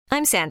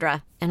I'm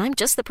Sandra, and I'm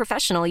just the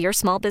professional your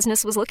small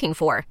business was looking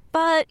for.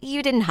 But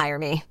you didn't hire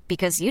me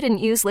because you didn't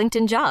use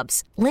LinkedIn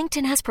Jobs.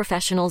 LinkedIn has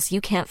professionals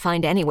you can't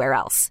find anywhere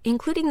else,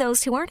 including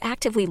those who aren't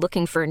actively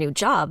looking for a new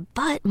job,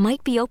 but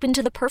might be open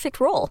to the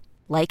perfect role,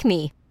 like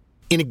me.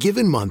 In a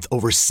given month,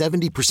 over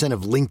 70%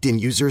 of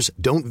LinkedIn users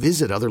don't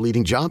visit other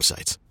leading job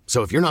sites.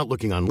 So if you're not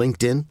looking on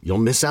LinkedIn, you'll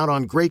miss out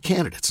on great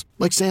candidates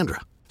like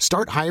Sandra.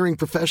 Start hiring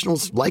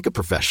professionals like a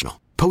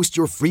professional. Post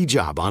your free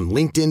job on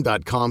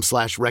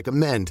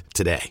linkedin.com/recommend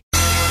today.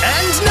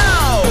 And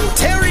now,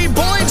 Terry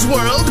Boyd's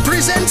World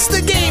presents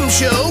the game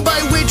show by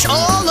which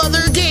all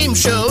other game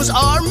shows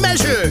are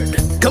measured.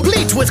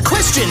 Complete with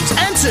questions,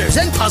 answers,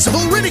 and possible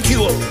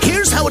ridicule.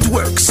 Here's how it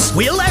works.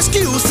 We'll ask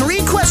you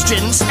 3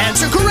 questions,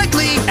 answer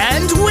correctly,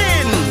 and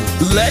win.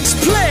 Let's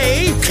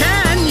play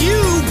Can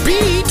You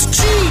Beat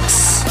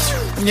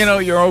Cheats? You know,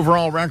 your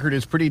overall record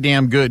is pretty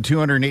damn good.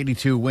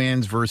 282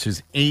 wins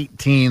versus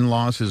 18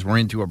 losses. We're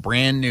into a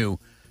brand new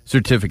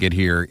certificate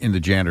here in the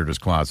janitor's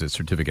closet,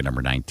 certificate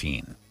number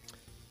 19.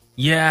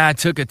 Yeah, I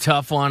took a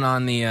tough one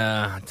on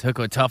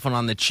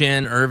the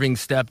chin. Irving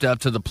stepped up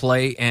to the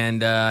plate,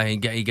 and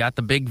he got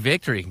the big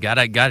victory. Got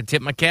to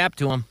tip my cap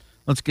to him.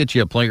 Let's get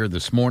you a player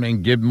this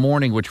morning. Good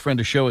morning. Which friend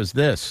of show is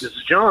this? This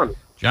is John.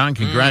 John,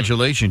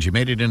 congratulations. You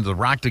made it into the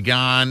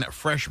Roctagon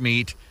Fresh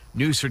Meat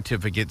new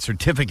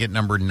certificate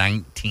number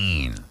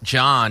 19.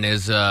 John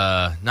is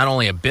not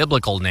only a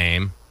biblical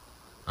name,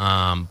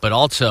 but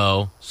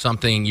also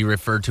something you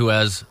refer to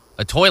as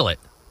a toilet.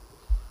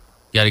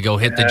 You got to go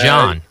hit the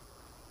John.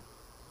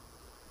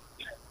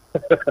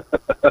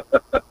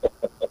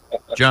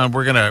 John,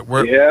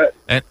 Yeah.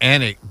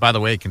 And it, by the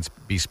way, it can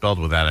be spelled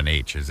without an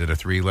H. Is it a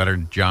 3-letter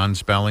John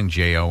spelling,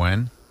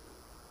 Jon?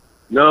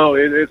 No,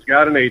 it's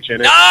got an H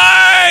in it.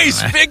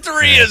 Nice!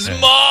 Victory is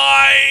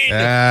mine!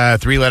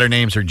 3-letter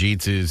names are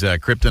Jeets'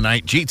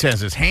 kryptonite. Jeets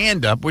has his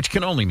hand up, which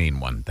can only mean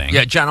one thing.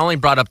 Yeah, John, only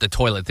brought up the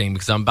toilet thing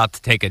because I'm about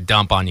to take a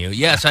dump on you.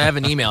 Yes, I have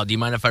an email. Do you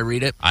mind if I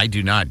read it? I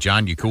do not.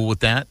 John, you cool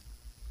with that?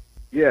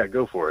 Yeah,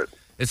 go for it.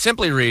 It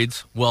simply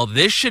reads, well,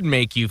 this should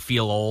make you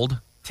feel old.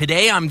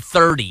 Today I'm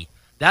 30.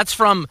 That's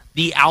from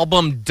the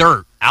album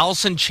Dirt.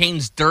 Alice in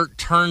Chains' Dirt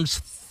turns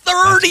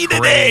 30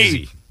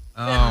 today.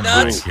 Oh,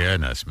 nuts? My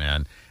goodness,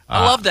 man.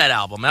 I love that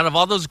album. Out of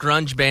all those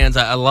grunge bands,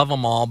 I love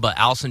them all, but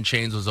Alice in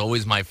Chains was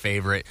always my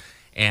favorite.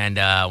 And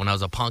when I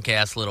was a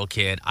punk-ass little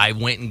kid, I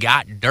went and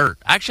got Dirt.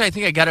 Actually, I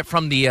think I got it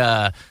from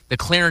the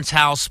clearance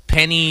house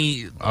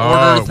penny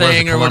order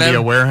thing or whatever.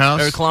 Columbia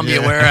Warehouse? Or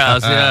Columbia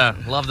Warehouse, yeah.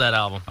 Love that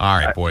album. All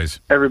right,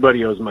 boys.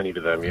 Everybody owes money to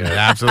them, yeah.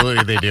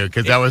 Absolutely they do,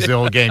 because that was the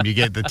old game. You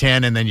get the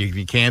 10, and then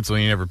you cancel,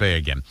 and you never pay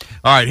again.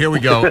 All right, here we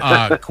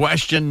go.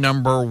 Question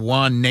number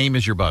 1. Name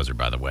is your buzzer,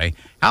 by the way.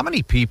 How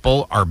many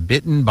people are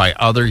bitten by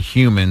other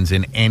humans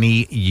in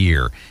any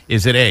year?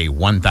 Is it A,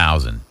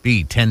 1,000,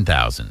 B,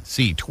 10,000,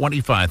 C,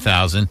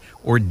 25,000,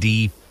 or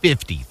D,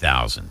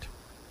 50,000?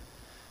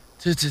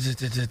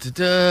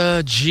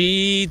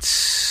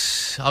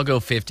 Jeets. I'll go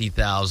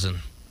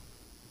 50,000.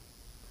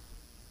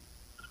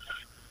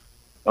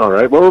 All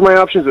right. What were my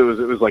options? It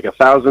was like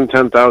 1,000,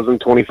 10,000,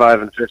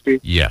 25, and 50?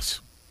 Yes.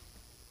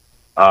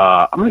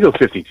 I'm going to go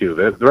 52.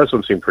 The rest of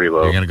them seem pretty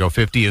low. You're going to go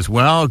 50 as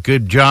well.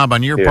 Good job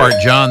on your part,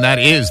 John. That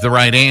is the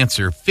right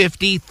answer.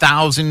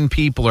 50,000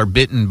 people are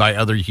bitten by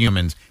other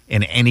humans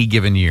in any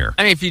given year.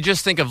 I mean, if you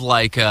just think of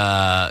like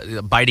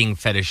biting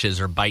fetishes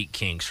or bite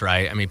kinks,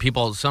 right? I mean,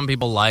 some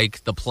people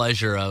like the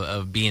pleasure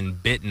of being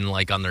bitten,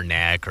 like on their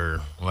neck or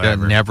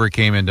whatever. That never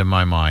came into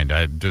my mind.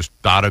 I just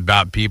thought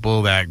about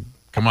people that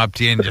come up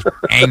to you and just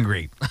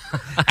angry.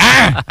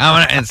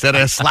 Instead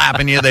of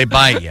slapping you, they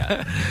bite you.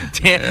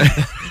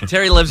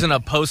 Terry lives in a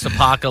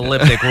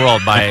post-apocalyptic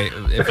world,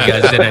 if you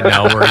guys didn't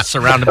know, where he's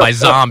surrounded by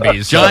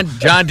zombies.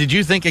 John, did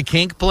you think a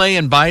kink play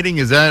in biting?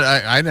 Is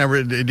that I never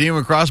it didn't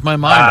even cross my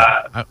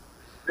mind.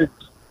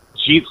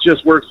 Cheats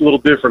just works a little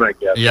different, I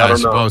guess. Yeah, I don't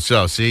suppose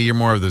so. See, you're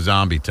more of the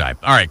zombie type.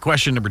 All right,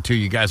 question number 2.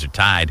 You guys are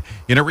tied.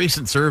 In a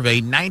recent survey,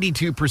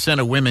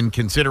 92% of women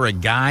consider a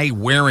guy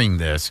wearing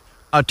this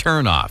a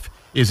turnoff.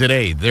 Is it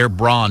A, their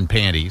bra and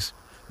panties,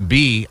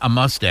 B, a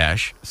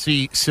mustache,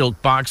 C,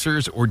 silk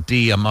boxers, or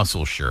D, a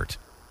muscle shirt?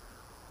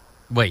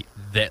 Wait,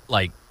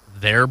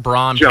 their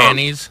bra and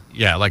panties?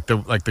 Yeah, like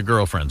the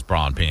girlfriend's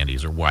bra and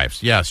panties or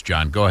wife's. Yes,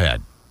 John, go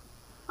ahead.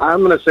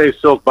 I'm going to say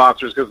silk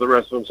boxers because the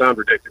rest of them sound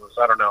ridiculous.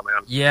 I don't know,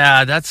 man.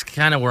 Yeah, that's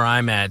kind of where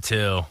I'm at,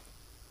 too.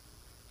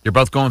 You're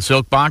both going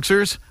silk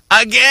boxers?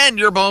 Again,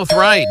 you're both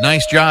right.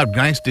 Nice job.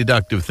 Nice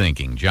deductive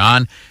thinking,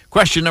 John.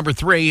 Question number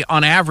 3.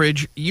 On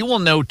average, you will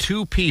know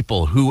 2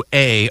 people who,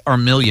 A, are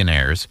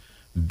millionaires,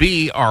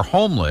 B, are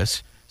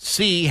homeless,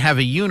 C, have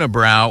a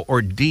unibrow,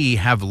 or D,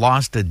 have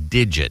lost a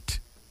digit.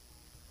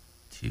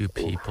 2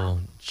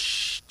 people.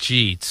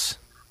 Cheats.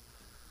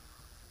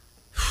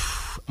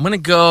 I'm going to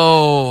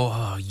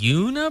go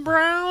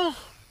unibrow?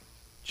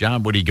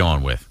 John, what are you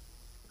going with?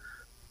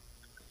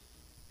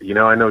 You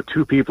know, I know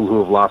 2 people who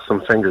have lost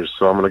some fingers,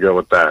 so I'm going to go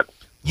with that.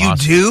 You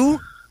do?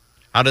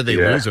 How did they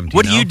lose them?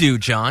 What do you do,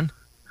 John?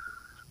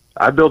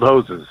 I build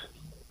hoses.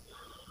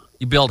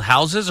 You build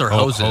houses or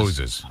hoses?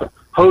 Hoses.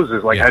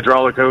 hoses, like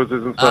hydraulic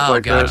hoses and stuff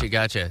like that.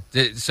 Gotcha.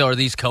 So are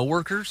these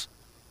coworkers?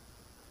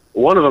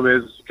 One of them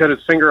is cut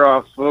his finger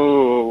off.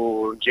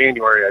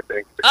 January, I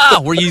think.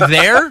 Were you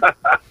there?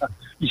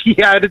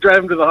 Yeah, I had to drive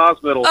him to the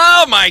hospital.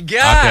 Oh my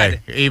God!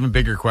 Okay, even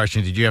bigger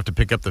question: did you have to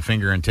pick up the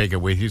finger and take it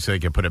with you so you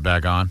could put it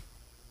back on?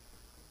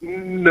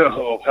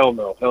 No, hell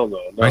no.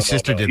 My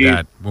sister did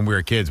that when we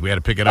were kids. We had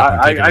to pick it up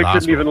and take it to the I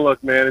hospital. couldn't even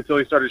look, man, until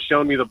he started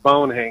showing me the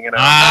bone hanging out.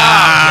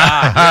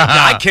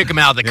 I'd kick him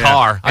out of the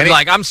car. I'd be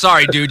like, I'm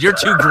sorry, dude. You're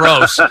too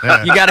gross.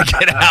 You got to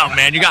get out,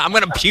 man. I'm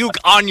going to puke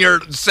on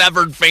your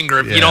severed finger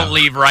if you don't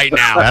leave right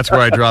now. That's where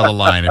I draw the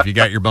line. If you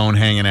got your bone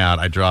hanging out,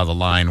 I draw the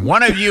line.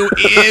 One of you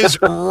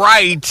is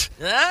right.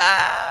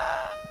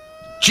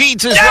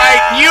 Cheats is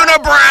right.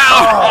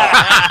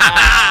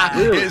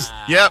 Unibrow. Really?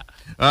 Yep.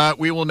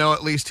 We will know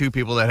at least 2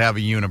 people that have a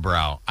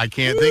unibrow. I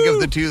can't think of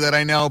the 2 that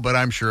I know, but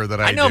I'm sure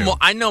that I do.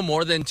 I know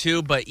more than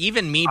 2, but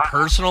even me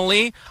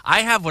personally,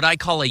 I have what I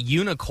call a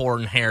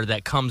unicorn hair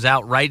that comes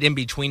out right in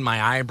between my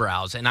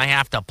eyebrows, and I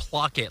have to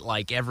pluck it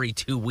like every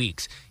 2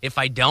 weeks. If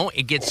I don't,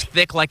 it gets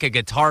thick like a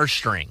guitar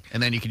string.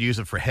 And then you could use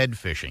it for head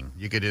fishing.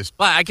 You could just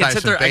I could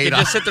just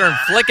sit there and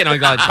flick it and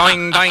go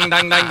doing, doing,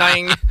 doing, doing,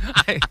 doing.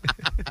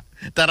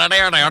 It's kind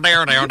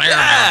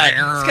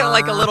of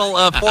like a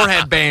little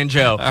forehead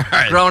banjo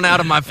growing out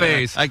of my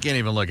face. I can't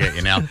even look at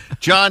you now.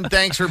 John,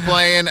 thanks for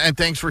playing, and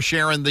thanks for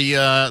sharing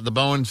the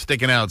bone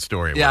sticking out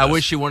story. Yeah, I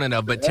wish you wouldn't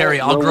have. But Terry,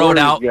 I'll grow it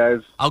out.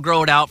 Guys. I'll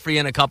grow it out for you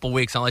in a couple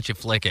weeks. I'll let you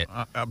flick it.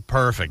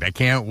 Perfect. I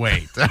can't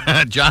wait.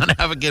 John,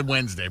 have a good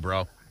Wednesday,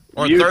 bro.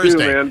 Or you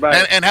Thursday. Too, man.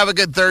 Bye. And have a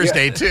good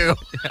Thursday, too.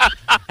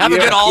 Have a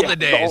good all the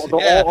days.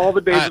 All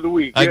the days of the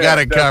week. I got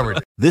it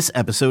covered. This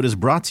episode is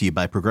brought to you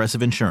by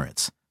Progressive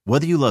Insurance.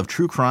 Whether you love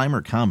true crime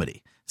or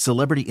comedy,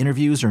 celebrity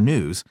interviews or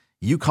news,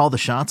 you call the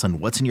shots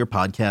on what's in your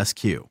podcast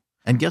queue.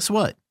 And guess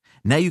what?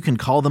 Now you can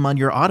call them on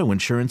your auto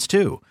insurance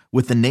too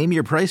with the Name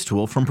Your Price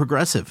tool from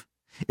Progressive.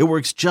 It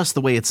works just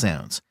the way it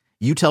sounds.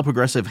 You tell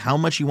Progressive how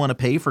much you want to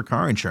pay for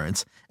car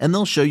insurance, and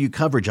they'll show you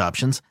coverage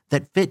options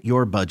that fit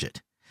your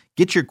budget.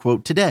 Get your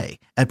quote today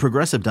at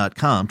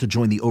Progressive.com to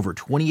join the over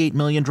 28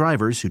 million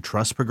drivers who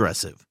trust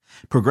Progressive.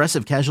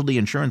 Progressive Casualty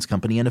Insurance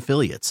Company and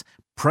Affiliates.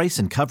 Price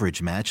and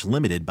coverage match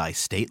limited by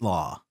state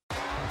law.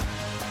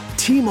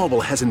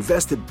 T-Mobile has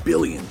invested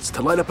billions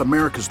to light up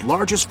America's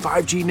largest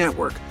 5G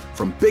network,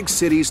 from big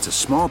cities to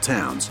small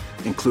towns,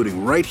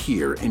 including right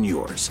here in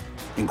yours.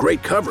 And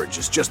great coverage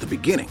is just the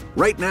beginning.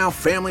 Right now,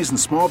 families and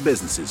small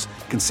businesses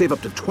can save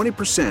up to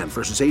 20%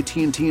 versus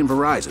AT&T and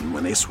Verizon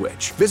when they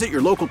switch. Visit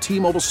your local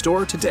T-Mobile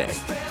store today.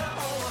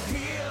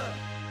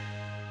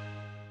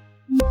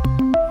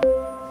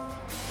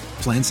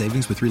 Plan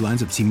savings with 3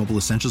 lines of T-Mobile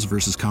Essentials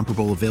versus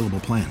comparable available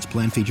plans.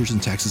 Plan features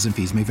and taxes and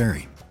fees may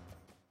vary.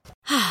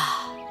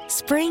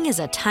 Spring is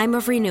a time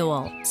of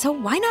renewal, so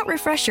why not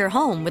refresh your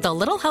home with a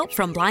little help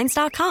from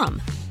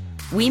Blinds.com?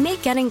 We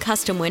make getting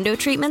custom window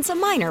treatments a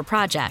minor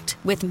project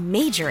with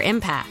major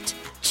impact.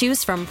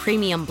 Choose from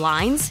premium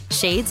blinds,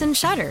 shades, and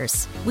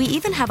shutters. We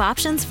even have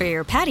options for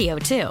your patio,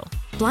 too.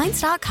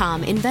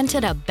 Blinds.com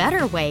invented a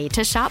better way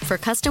to shop for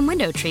custom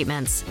window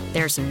treatments.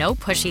 There's no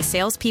pushy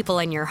salespeople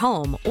in your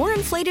home or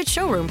inflated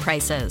showroom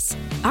prices.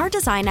 Our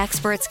design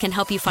experts can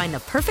help you find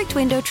the perfect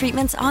window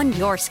treatments on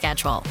your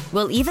schedule.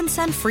 We'll even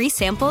send free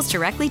samples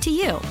directly to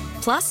you.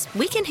 Plus,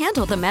 we can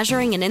handle the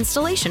measuring and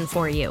installation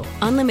for you.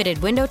 Unlimited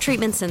window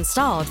treatments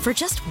installed for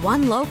just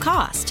one low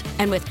cost.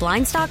 And with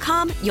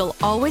Blinds.com, you'll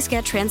always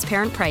get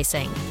transparent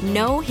pricing.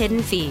 No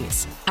hidden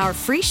fees. Our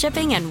free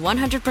shipping and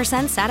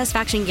 100%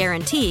 satisfaction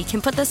guarantee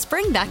can put the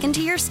spring back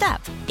into your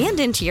step and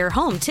into your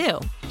home,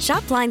 too.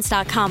 Shop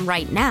Blinds.com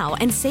right now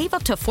and save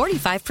up to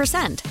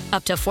 45%.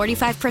 Up to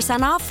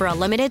 45% off for a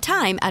limited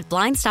time at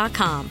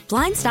Blinds.com.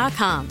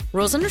 Blinds.com.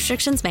 Rules and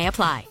restrictions may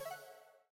apply.